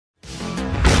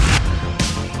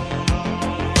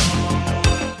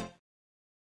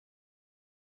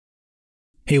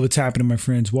Hey, what's happening, my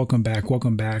friends? Welcome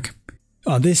back.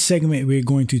 This segment, we're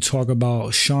going to talk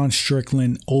about Sean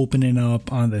Strickland opening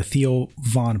up on the Theo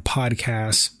Von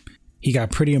podcast. He got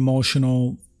pretty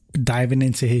emotional, diving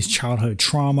into his childhood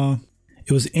trauma.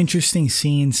 It was interesting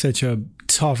seeing such a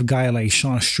tough guy like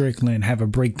Sean Strickland have a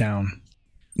breakdown.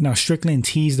 Now, Strickland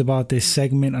teased about this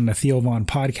segment on the Theo Von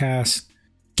podcast,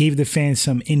 gave the fans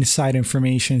some inside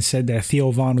information, said that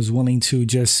Theo Von was willing to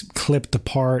just clip the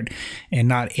part and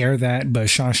not air that. But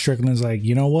Sean Strickland's like,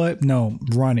 you know what? No,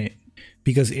 run it.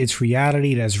 Because it's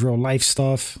reality, that's real life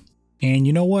stuff. And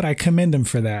you know what? I commend him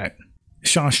for that.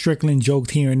 Sean Strickland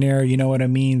joked here and there, you know what I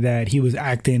mean, that he was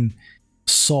acting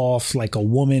soft like a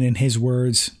woman in his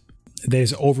words. That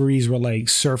his ovaries were like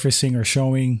surfacing or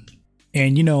showing.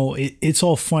 And you know, it's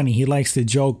all funny. He likes to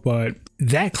joke, but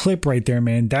that clip right there,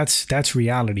 man, that's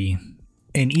reality.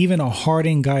 And even a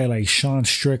hardened guy like Sean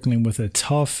Strickland with a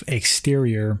tough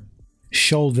exterior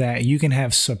showed that you can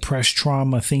have suppressed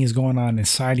trauma, things going on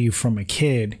inside of you from a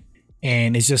kid,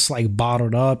 and it's just like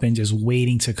bottled up and just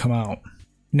waiting to come out.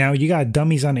 Now you got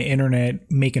dummies on the internet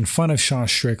making fun of Sean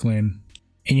Strickland,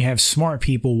 and you have smart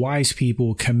people, wise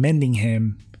people commending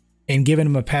him and giving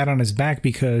him a pat on his back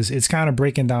because it's kind of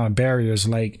breaking down barriers.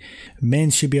 Like, men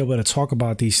should be able to talk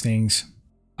about these things.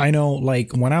 I know,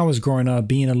 like, when I was growing up,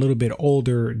 being a little bit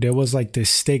older, there was like this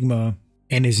stigma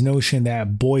and this notion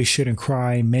that boys shouldn't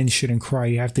cry, men shouldn't cry.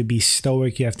 You have to be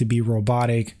stoic, you have to be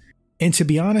robotic. And to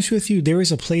be honest with you, there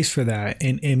is a place for that.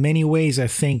 And in many ways, I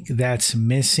think that's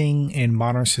missing in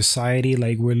modern society.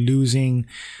 Like, we're losing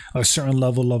a certain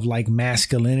level of like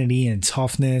masculinity and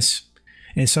toughness.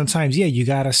 And sometimes, yeah, you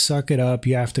got to suck it up.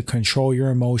 You have to control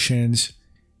your emotions.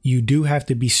 You do have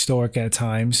to be stoic at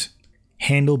times,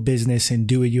 handle business and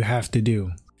do what you have to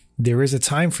do. There is a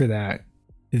time for that.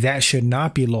 That should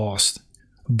not be lost.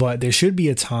 But there should be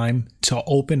a time to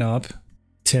open up,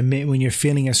 to admit when you're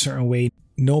feeling a certain way.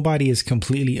 Nobody is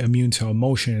completely immune to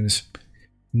emotions.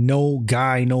 No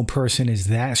guy, no person is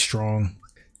that strong.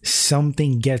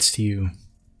 Something gets to you.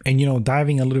 And, you know,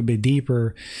 diving a little bit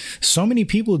deeper, so many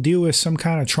people deal with some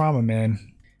kind of trauma,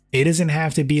 man. It doesn't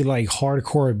have to be like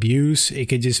hardcore abuse. It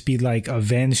could just be like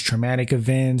events, traumatic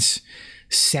events,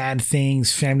 sad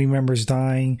things, family members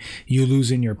dying, you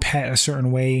losing your pet a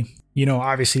certain way. You know,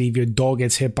 obviously, if your dog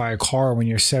gets hit by a car when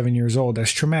you're 7 years old,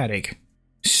 that's traumatic.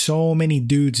 So many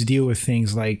dudes deal with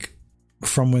things like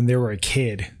from when they were a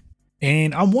kid.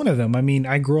 And I'm one of them. I mean,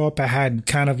 I grew up, I had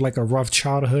kind of like a rough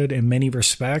childhood in many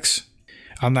respects.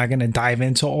 I'm not going to dive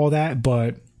into all that,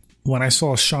 but when I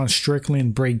saw Sean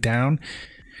Strickland break down,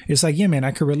 it's like, yeah, man,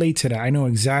 I could relate to that. I know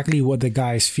exactly what the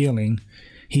guy's feeling.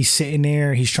 He's sitting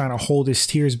there, he's trying to hold his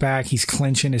tears back, he's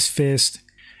clenching his fist.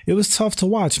 It was tough to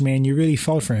watch, man. You really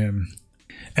felt for him.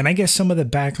 And I guess some of the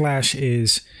backlash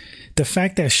is the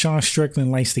fact that Sean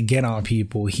Strickland likes to get on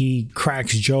people. He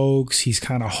cracks jokes, he's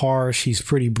kind of harsh, he's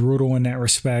pretty brutal in that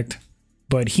respect.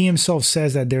 But he himself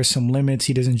says that there's some limits.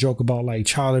 He doesn't joke about like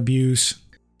child abuse.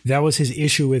 That was his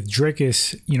issue with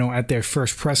Drickus, you know, at their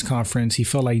first press conference. He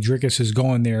felt like Drickus was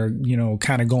going there, you know,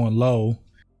 kind of going low.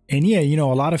 And yeah, you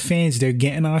know, a lot of fans, they're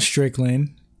getting on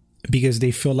Strickland because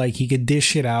they feel like he could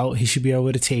dish it out. He should be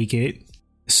able to take it.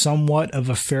 Somewhat of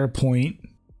a fair point.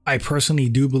 I personally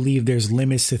do believe there's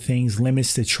limits to things,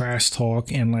 limits to trash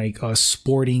talk and like a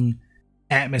sporting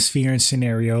atmosphere and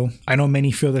scenario. I know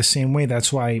many feel the same way.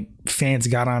 That's why fans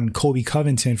got on Kobe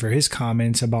Covington for his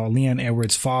comments about Leon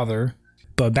Edwards' father.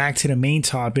 But back to the main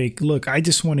topic, look, I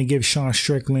just want to give Sean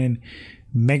Strickland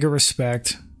mega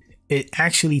respect. It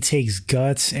actually takes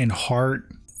guts and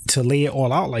heart to lay it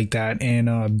all out like that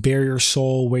and bare your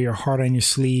soul, wear your heart on your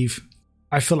sleeve.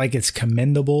 I feel like it's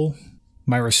commendable.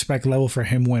 My respect level for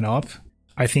him went up.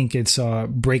 I think it's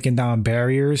breaking down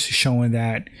barriers, showing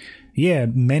that, yeah,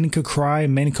 men could cry,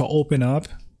 men could open up.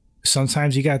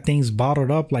 Sometimes you got things bottled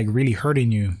up, like really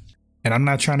hurting you. And I'm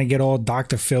not trying to get all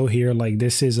Dr. Phil here, like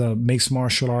this is a mixed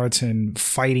martial arts and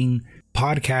fighting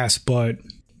podcast, but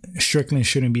Strickland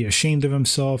shouldn't be ashamed of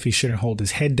himself. He shouldn't hold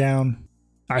his head down.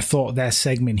 I thought that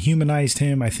segment humanized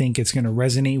him. I think it's going to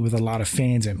resonate with a lot of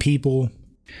fans and people.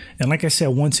 And like I said,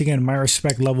 once again, my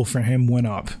respect level for him went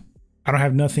up. I don't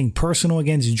have nothing personal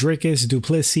against Drickus,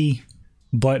 Duplessis,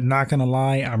 but not going to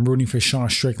lie, I'm rooting for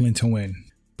Sean Strickland to win.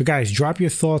 But guys, drop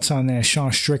your thoughts on that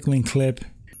Sean Strickland clip.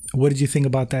 What did you think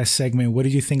about that segment? What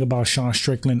did you think about Sean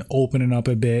Strickland opening up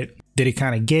a bit? Did it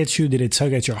kind of get you? Did it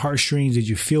tug at your heartstrings? Did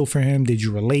you feel for him? Did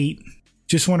you relate?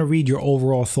 Just want to read your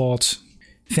overall thoughts.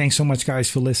 Thanks so much, guys,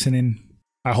 for listening.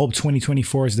 I hope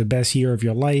 2024 is the best year of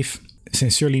your life.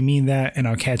 Sincerely mean that, and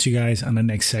I'll catch you guys on the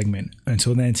next segment.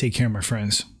 Until then, take care, my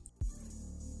friends.